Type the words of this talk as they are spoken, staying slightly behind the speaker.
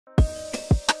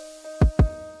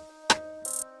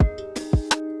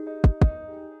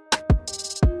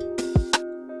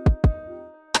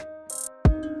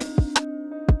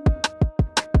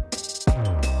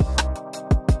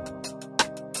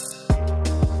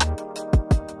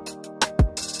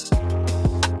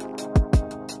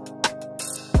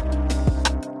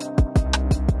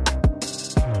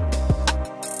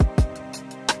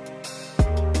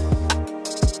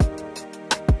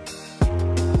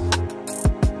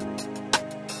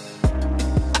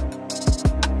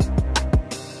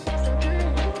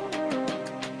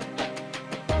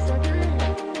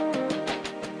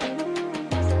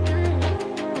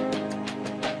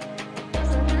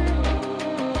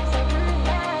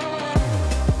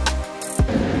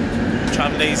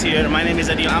Travel Days here. My name is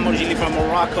ADIL. I'm originally from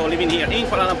Morocco, living here in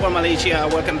Kuala Lumpur, Malaysia.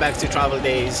 Welcome back to Travel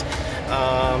Days.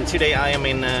 Today I am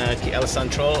in KL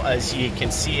Central. As you can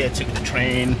see, I took the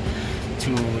train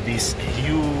to this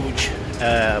huge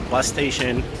bus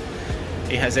station.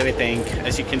 It has everything.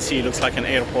 As you can see, it looks like an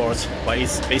airport, but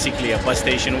it's basically a bus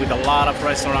station with a lot of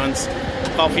restaurants,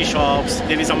 coffee shops.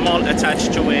 There is a mall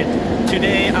attached to it.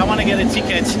 Today I want to get a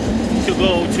ticket to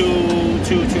go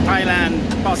to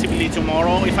Thailand, possibly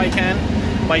tomorrow if I can,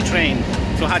 by train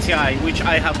to Hat Yai, which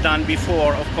I have done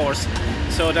before, of course.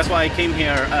 So that's why I came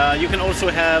here. You can also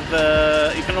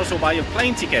buy a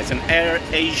plane ticket, an Air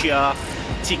Asia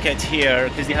ticket here,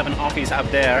 because they have an office up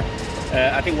there.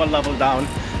 I think one level down,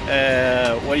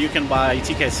 where you can buy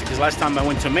tickets. Because last time I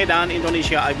went to Medan,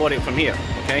 Indonesia, I bought it from here.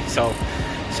 Okay, so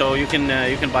you can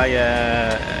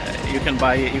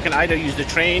either use the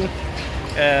train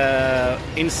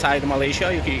inside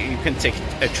Malaysia. You can take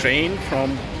a train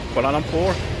from Kuala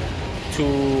Lumpur to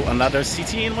another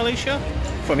city in Malaysia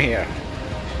from here,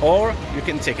 or you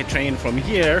can take a train from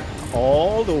here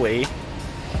all the way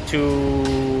to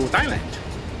Thailand,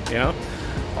 you know,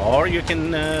 or you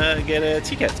can get a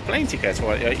ticket, plane ticket.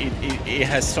 Well, it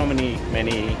has so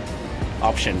many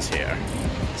options here.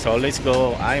 So let's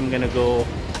go. I'm gonna go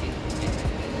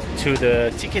to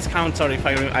the tickets counter.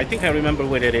 I think I remember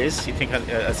where it is. I think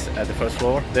at the first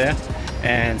floor there,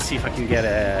 and see if I can get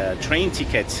a train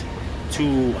ticket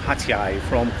to Hat Yai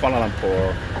from Kuala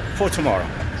Lumpur for tomorrow.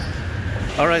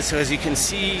 Alright, so as you can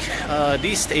see,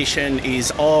 this station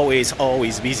is always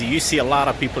busy. You see a lot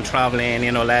of people traveling,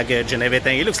 you know, luggage and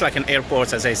everything. It looks like an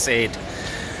airport, as I said,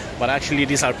 but actually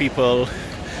these are people.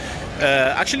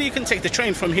 Actually, you can take the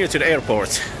train from here to the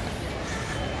airport,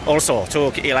 also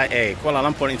to KLIA, Kuala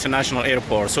Lumpur International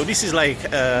Airport. So this is like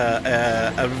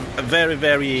a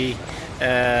very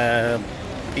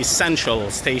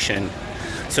essential station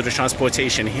to the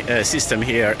transportation system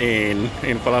here in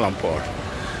Kuala Lumpur.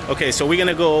 Okay, so we're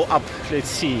gonna go up. Let's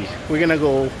see, we're gonna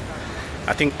go,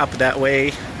 I think, up that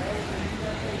way,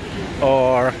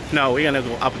 or no, we're gonna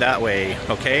go up that way.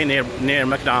 Okay, near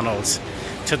McDonald's,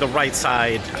 to the right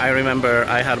side. I remember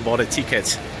I had bought a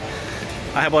ticket.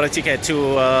 I bought a ticket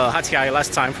to Hat Yai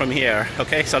last time from here.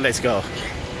 Okay, so let's go.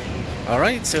 All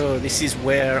right, so this is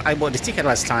where I bought the ticket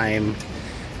last time.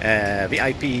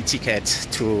 VIP ticket,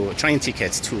 to train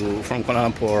tickets from Kuala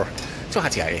Lumpur to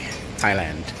Hat Yai,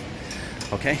 Thailand.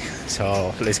 Okay,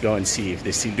 so let's go and see if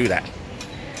they still do that.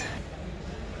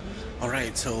 All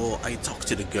right, so I talked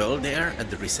to the girl there at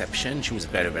the reception. She was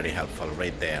very helpful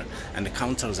right there, and the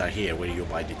counters are here where you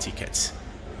buy the tickets.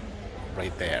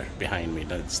 Right there behind me,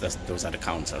 those are the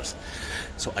counters.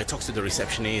 So I talked to the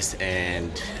receptionist,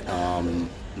 and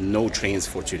no trains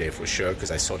for today for sure, because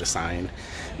I saw the sign.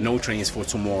 No trains for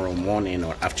tomorrow morning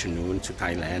or afternoon to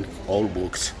Thailand, all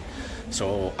booked.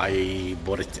 So I'm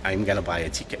gonna buy a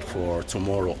ticket for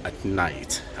tomorrow at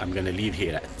night. I'm gonna leave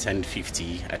here at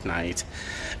 10:50 at night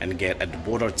and get at the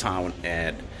border town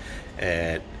at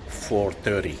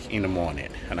 4:30 in the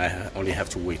morning, and I only have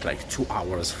to wait like 2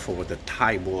 hours for the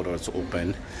Thai border to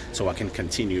open, so I can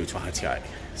continue to Hat Yai.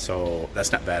 So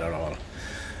that's not bad at all.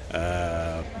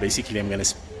 Basically, I'm gonna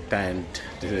spend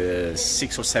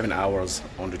 6 or 7 hours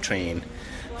on the train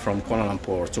from Kuala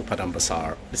Lumpur to Padang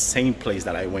Besar, the same place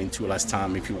that I went to last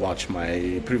time. If you watch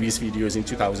my previous videos in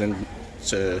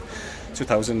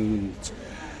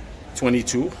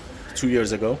 2022, 2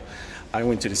 years ago, I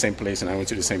went to the same place, and I went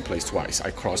to the same place twice. I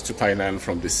crossed to Thailand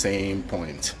from the same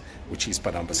point, which is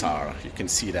Padang Besar. You can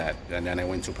see that. And then I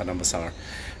went to Padang Besar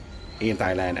in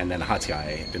Thailand, and then Hat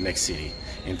Yai, the next city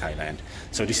in Thailand.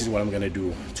 So this is what I'm gonna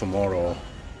do tomorrow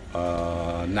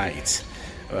night.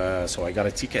 So I got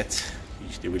a ticket.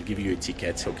 They will give you a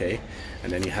ticket, okay?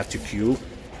 And then you have to queue.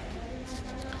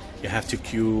 You have to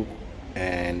queue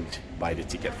and buy the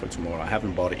ticket for tomorrow. I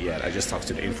haven't bought it yet. I just talked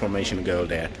to the information girl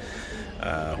there,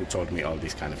 who told me all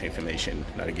this kind of information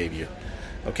that I gave you.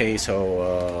 Okay,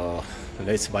 so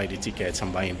let's buy the tickets.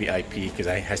 I'm buying VIP because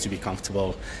it has to be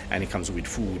comfortable, and it comes with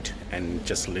food and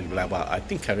just a little bit about, I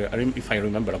think, if I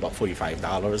remember, about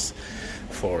 $45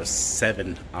 for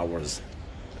 7 hours.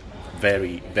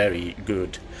 Very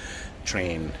good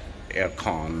train,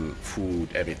 aircon, food,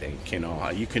 everything. You know,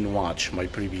 you can watch my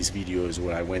previous videos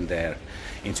where I went there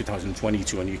in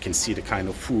 2022, and you can see the kind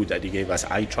of food that they gave us.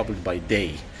 I traveled by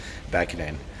day back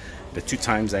then. The 2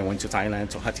 times I went to Thailand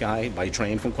to Hat Yai by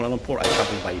train from Kuala Lumpur, I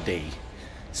traveled by day.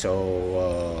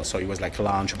 So it was like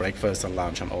lunch, breakfast, and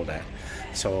lunch, and all that.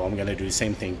 So I'm gonna do the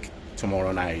same thing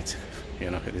tomorrow night. You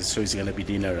know, so it's gonna be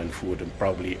dinner and food and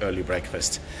probably early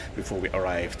breakfast before we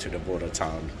arrive to the border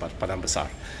town, Padang Besar.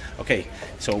 Okay,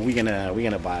 so we're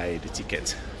gonna buy the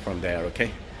ticket from there. Okay,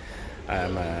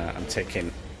 I'm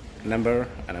taking number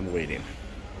and I'm waiting.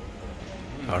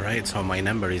 All right, so my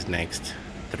number is next,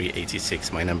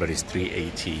 386. My number is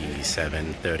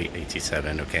 387,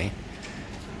 3087, okay?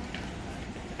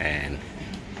 And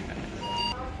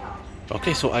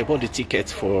okay, so I bought the ticket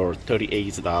for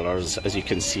 $38, as you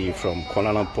can see, from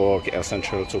Kuala Lumpur, KL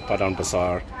Central to Padang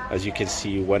Besar. As you can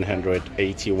see,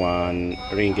 181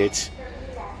 ringgit,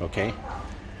 okay?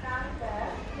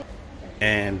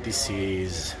 And this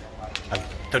is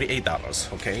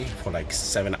 $38, okay, for like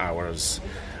 7 hours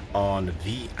on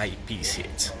VIP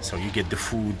seats. So you get the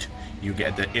food, you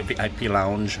get the VIP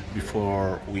lounge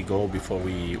before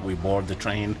we board the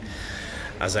train.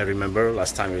 As I remember,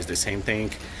 last time it was the same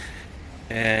thing.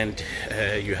 And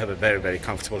you have a very, very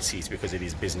comfortable seats because it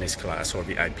is business class or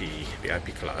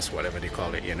VIP class, whatever they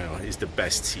call it, you know, it's the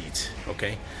best seat,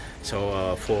 okay?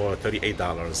 So for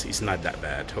 $38, it's not that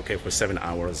bad, okay, for 7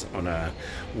 hours on a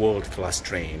world-class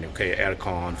train, okay?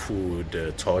 Aircon,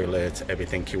 food, toilet,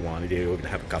 everything you want. They will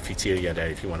have a cafeteria there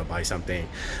if you want to buy something,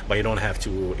 but you don't have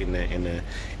to.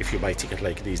 If you buy a ticket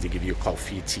like this, they give you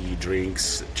coffee, tea,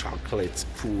 drinks, chocolate,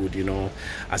 food, you know.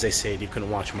 As I said, you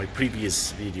can watch my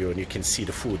previous video and you can see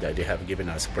the food that they have given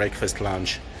us: breakfast,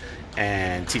 lunch,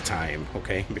 and tea time,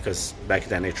 okay? Because back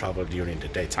then I traveled during the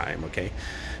daytime, okay?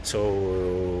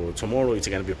 So tomorrow it's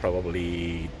gonna be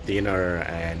probably dinner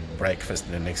and breakfast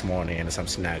the next morning and some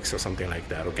snacks or something like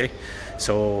that, okay?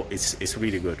 So it's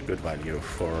really good value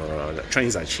for the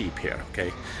trains are cheap here,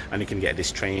 okay? And you can get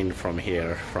this train from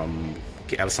here, from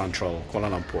KL Central, Kuala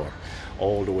Lumpur,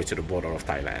 all the way to the border of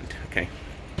Thailand, okay?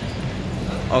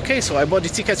 Okay, so I bought the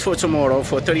tickets for tomorrow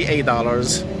for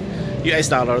 $38 US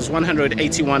dollars,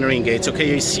 181 ringgit, okay?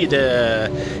 You see the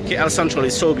KL Central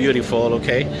is so beautiful,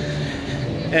 okay?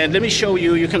 And let me show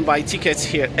you, you can buy tickets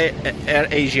here, Air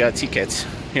Asia tickets,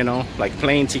 you know, like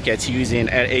plane tickets using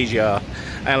Air Asia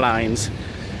Airlines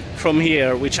from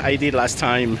here, which I did last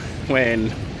time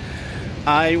when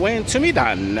I went to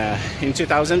Medan in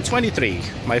 2023,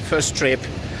 my first trip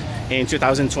in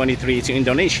 2023 to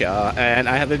Indonesia, and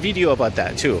I have a video about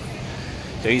that too.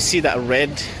 So you see that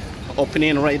red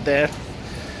opening right there?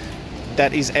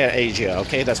 That is Air Asia,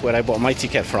 okay? That's where I bought my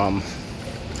ticket from.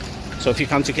 So if you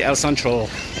come to KL Central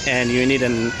and you need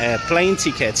a plane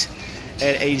ticket,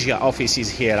 Air Asia office is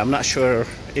here. I'm not sure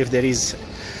if there is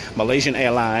Malaysian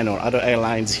airline or other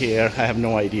airlines here. I have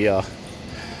no idea.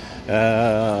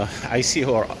 I see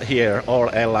here all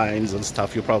airlines and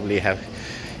stuff. You probably have,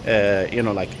 you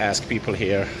know, like ask people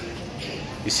here.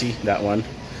 You see that one?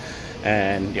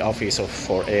 And the office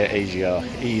for Air Asia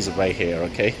is right here,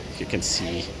 okay? You can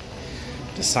see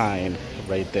the sign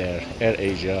right there, Air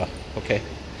Asia, okay?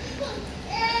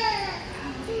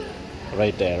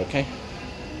 Right there, okay?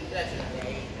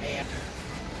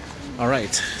 All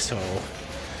right, so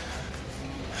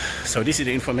this is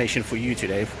the information for you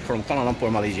today from Kuala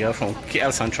Lumpur, Malaysia, from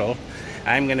KL Central.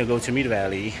 I'm gonna go to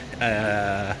Mid-Valley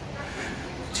to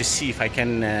see if I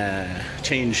can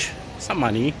change some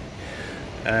money.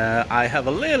 I have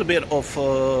a little bit of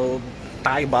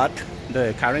Thai baht,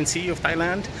 the currency of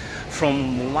Thailand,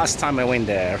 from last time I went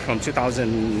there, from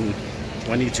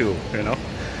 2022, you know,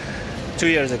 2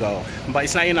 years ago. But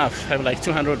it's not enough. I have like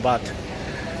 200 baht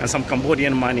and some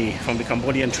Cambodian money from the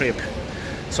Cambodian trip.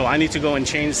 So I need to go and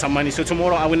change some money. So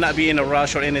tomorrow I will not be in a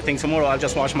rush or anything. Tomorrow I'll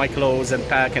just wash my clothes and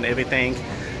pack and everything.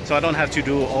 So I don't have to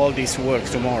do all this work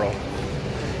tomorrow.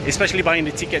 Especially buying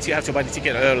the tickets, you have to buy the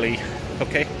ticket early,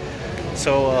 okay?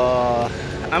 So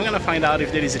I'm gonna find out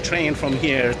if there is a train from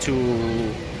here to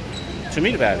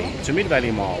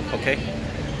MIDVALLEY Mall, okay?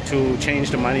 To change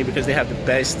the money, because they have the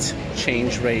best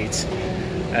change rates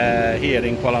here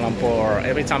in Kuala Lumpur.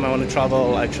 Every time I want to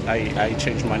travel, I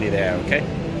change money there, okay?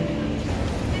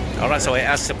 All right, so I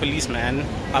asked the policeman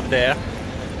up there,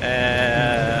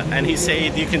 and he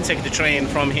said you can take the train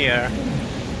from KL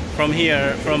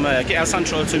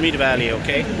Central to Mid-Valley,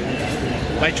 okay?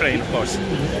 By train, of course.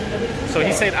 So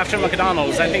he said after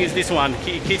McDonald's, I think it's this one,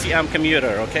 KTM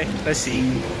commuter, okay? Let's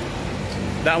see.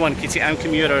 That one, KTM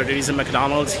commuter, there is a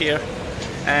McDonald's here.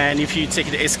 And if you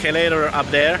take the escalator up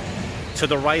there, to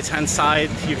the right hand side,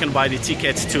 you can buy the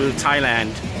ticket to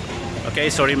Thailand. Okay,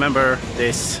 so remember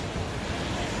this.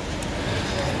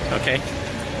 Okay,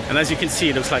 and as you can see,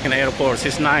 it looks like an airport.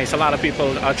 It's nice. A lot of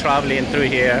people are traveling through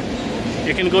here.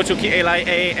 You can go to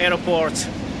KLIA airport,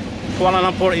 Kuala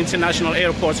Lumpur International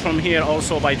Airport from here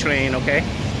also by train, okay?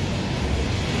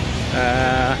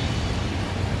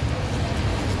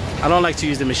 I don't like to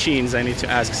use the machines. I need to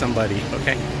ask somebody,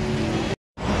 okay?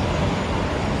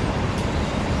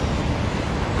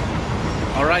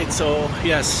 All right, so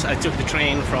yes, I took the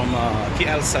train from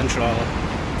KL Central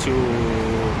to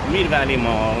MIDVALLEY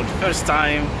Mall. First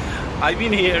time. I've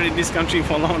been here in this country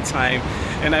for a long time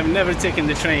and I've never taken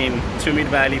the train to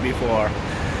MIDVALLEY before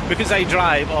because I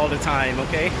drive all the time,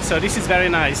 okay? So this is very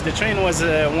nice. The train was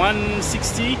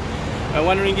 160,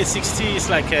 1 ringgit 60. It's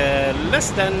like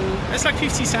it's like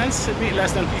 50 cents, a bit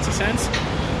less than 50 cents.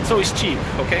 So it's cheap,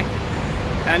 okay?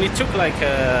 And it took like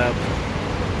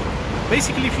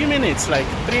basically a few minutes, like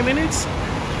 3 minutes.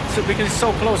 So because it's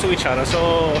so close to each other.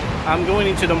 So I'm going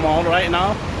into the mall right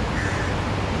now.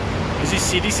 As you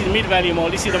see, this is MIDVALLEY Mall.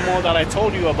 This is the mall that I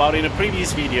told you about in a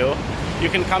previous video. You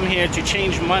can come here to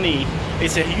change money.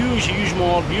 It's a huge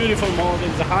mall, beautiful mall.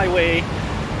 There's a highway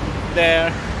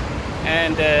there,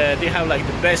 and they have like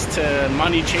the best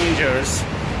money changers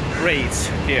rates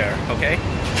here. Okay,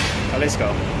 now let's go.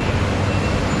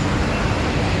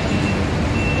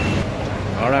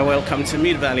 All right, welcome to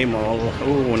MIDVALLEY Mall.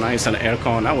 Oh, nice and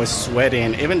aircon. I was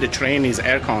sweating. Even the train is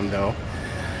aircon though.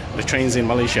 The trains in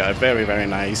Malaysia are very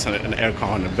nice and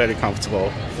aircon, very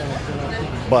comfortable.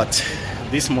 But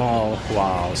this mall,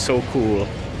 wow, so cool,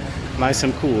 nice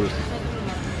and cool.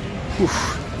 Whew.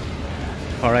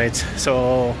 All right,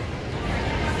 so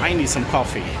I need some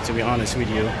coffee, to be honest with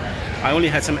you. I only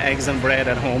had some eggs and bread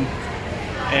at home,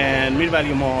 and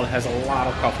MIDVALLEY Mall has a lot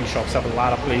of coffee shops, have a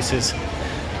lot of places.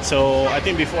 So I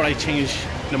think before I change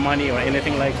the money or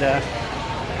anything like that,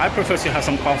 I prefer to have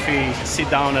some coffee, sit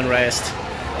down and rest,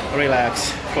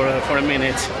 relax for a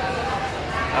minute,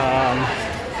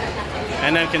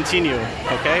 and then continue.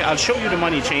 Okay, I'll show you the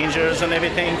money changers and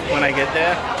everything when I get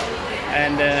there.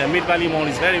 And MIDVALLEY Mall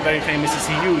is very famous. It's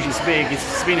huge, it's big,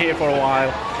 it's been here for a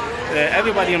while.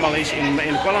 Everybody in Malaysia, in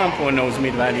Kuala Lumpur, knows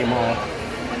MIDVALLEY Mall.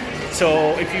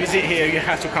 So if you visit here, you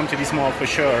have to come to this mall for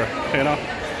sure. You know,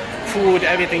 food,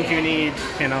 everything you need.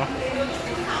 You know,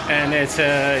 and it's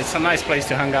a nice place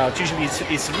to hang out. Usually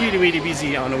it's really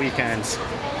busy on the weekends.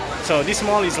 So this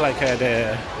mall is like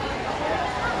the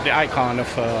icon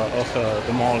of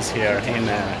the malls here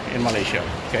in Malaysia.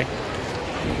 Okay.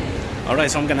 All right,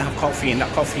 so I'm gonna have coffee in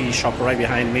that coffee shop right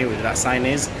behind me where that sign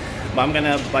is. But I'm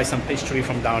gonna buy some pastry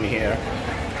from down here.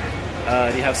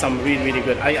 They have some really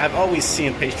good. I've always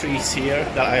seen pastries here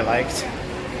that I liked,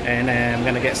 and I'm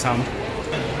gonna get some.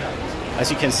 As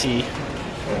you can see.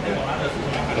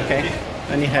 Okay.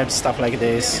 And you have stuff like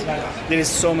this. There is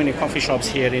so many coffee shops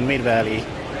here in MIDVALLEY.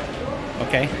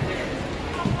 Okay,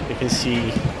 you can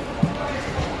see.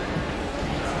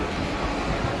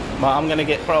 But I'm gonna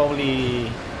get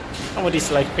probably some of these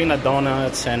like peanut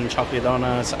donuts and chocolate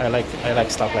donuts. I like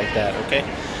stuff like that. Okay,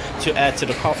 to add to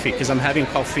the coffee because I'm having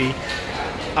coffee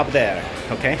up there.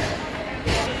 Okay,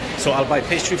 so I'll buy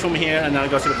pastry from here and I'll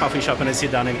go to the coffee shop and then sit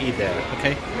down and eat there.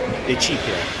 Okay, they're cheap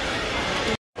here.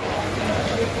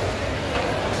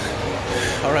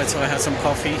 Alright, so I had some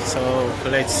coffee, so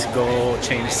let's go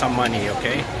change some money,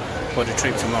 okay, for the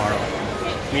trip tomorrow.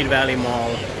 MIDVALLEY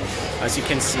Mall, as you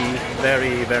can see,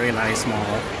 very nice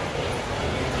mall.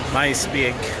 Nice,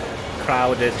 big,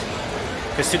 crowded,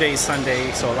 because today is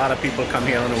Sunday, so a lot of people come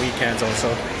here on the weekends also.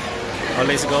 Well,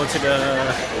 let's go to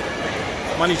the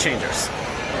money changers.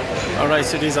 Alright,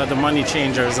 so these are the money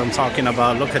changers I'm talking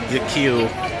about. Look at the queue.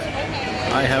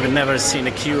 I have never seen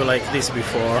a queue like this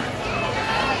before.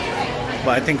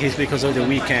 But I think it's because of the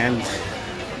weekend.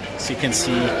 As you can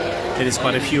see, there is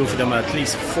quite a few of them, at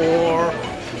least 4,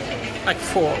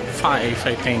 5,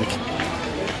 I think.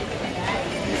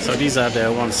 So these are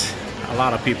the ones, a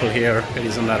lot of people here. There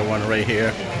is another one right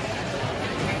here.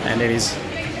 And there is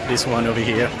this one over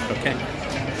here, okay.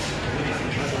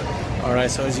 All right,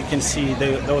 so as you can see,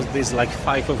 there's like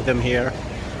 5 of them here.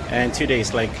 And today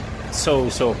is like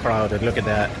so crowded, look at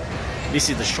that. This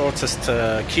is the shortest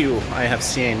queue I have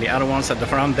seen. The other ones at the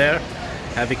front there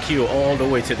have a queue all the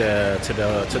way to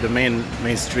the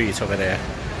main street over there.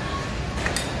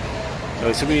 So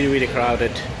it's really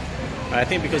crowded. I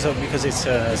think because it's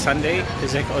Sunday,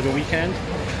 or the weekend,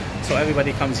 so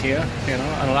everybody comes here, you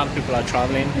know, and a lot of people are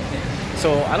traveling.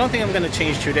 So I don't think I'm gonna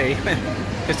change today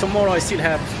because tomorrow I still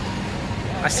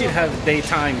have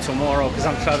daytime tomorrow because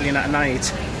I'm traveling at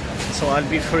night. So I'll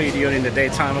be free during the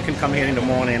daytime. I can come here in the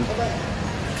morning,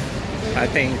 I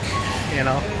think, you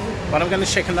know. But I'm gonna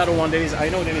check another one. I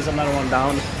know there is another one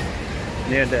down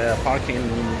near the parking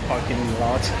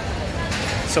lot.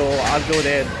 So I'll go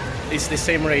there. It's the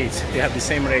same rate. They have the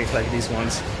same rate like these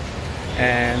ones.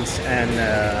 And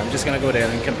I'm just gonna go there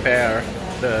and compare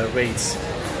the rates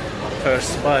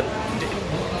first. But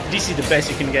this is the best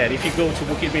you can get. If you go to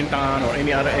Bukit Bintang or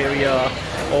any other area,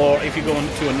 or if you go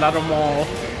to another mall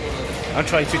and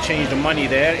try to change the money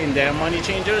there in their money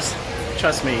changers,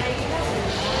 trust me,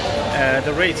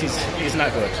 the rate is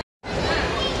not good.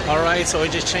 Alright, so I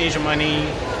just changed money.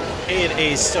 It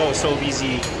is so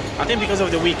busy. I think because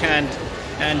of the weekend.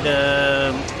 And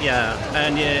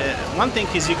one thing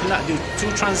is you cannot do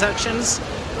 2 transactions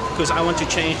because I want to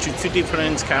change to 2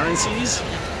 different currencies,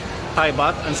 Thai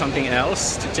baht and something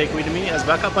else to take with me as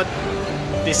backup. But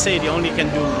they say you only can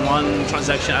do 1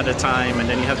 transaction at a time, and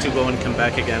then you have to go and come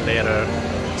back again later.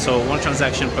 So 1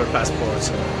 transaction per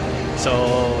passport.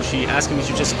 So she asked me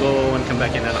to just go and come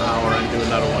back in an hour and do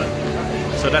another one.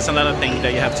 So that's another thing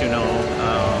that you have to know.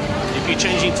 If you're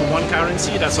changing to 1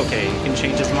 currency, that's okay. You can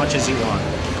change as much as you want.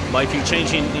 But if you're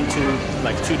changing into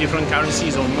like 2 different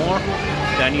currencies or more,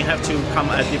 then you have to come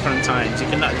at different times. You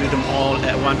cannot do them all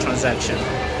at 1 transaction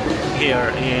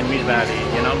here in Mid-Valley.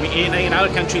 You know, in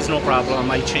other countries, no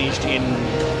problem. I changed in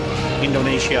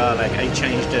Indonesia, like I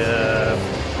changed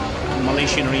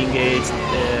Malaysian ringgit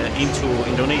into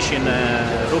Indonesian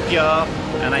rupiah,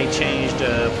 and I changed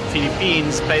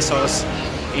Philippines pesos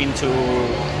into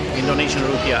Indonesian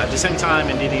rupiah at the same time,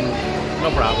 and did it no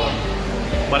problem.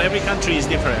 But every country is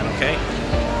different, okay?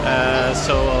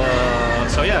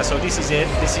 So yeah, so this is it.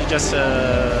 This is just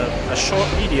a short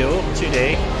video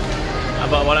today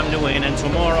about what I'm doing, and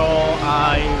tomorrow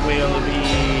I will be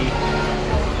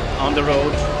on the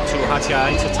road to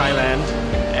Hatyai, to Thailand,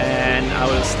 and I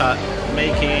will start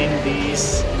making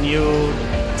this new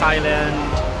Thailand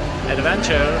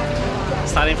adventure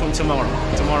starting from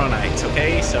tomorrow night,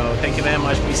 okay? So thank you very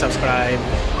much, please subscribe,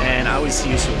 and I will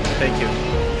see you soon. Thank you.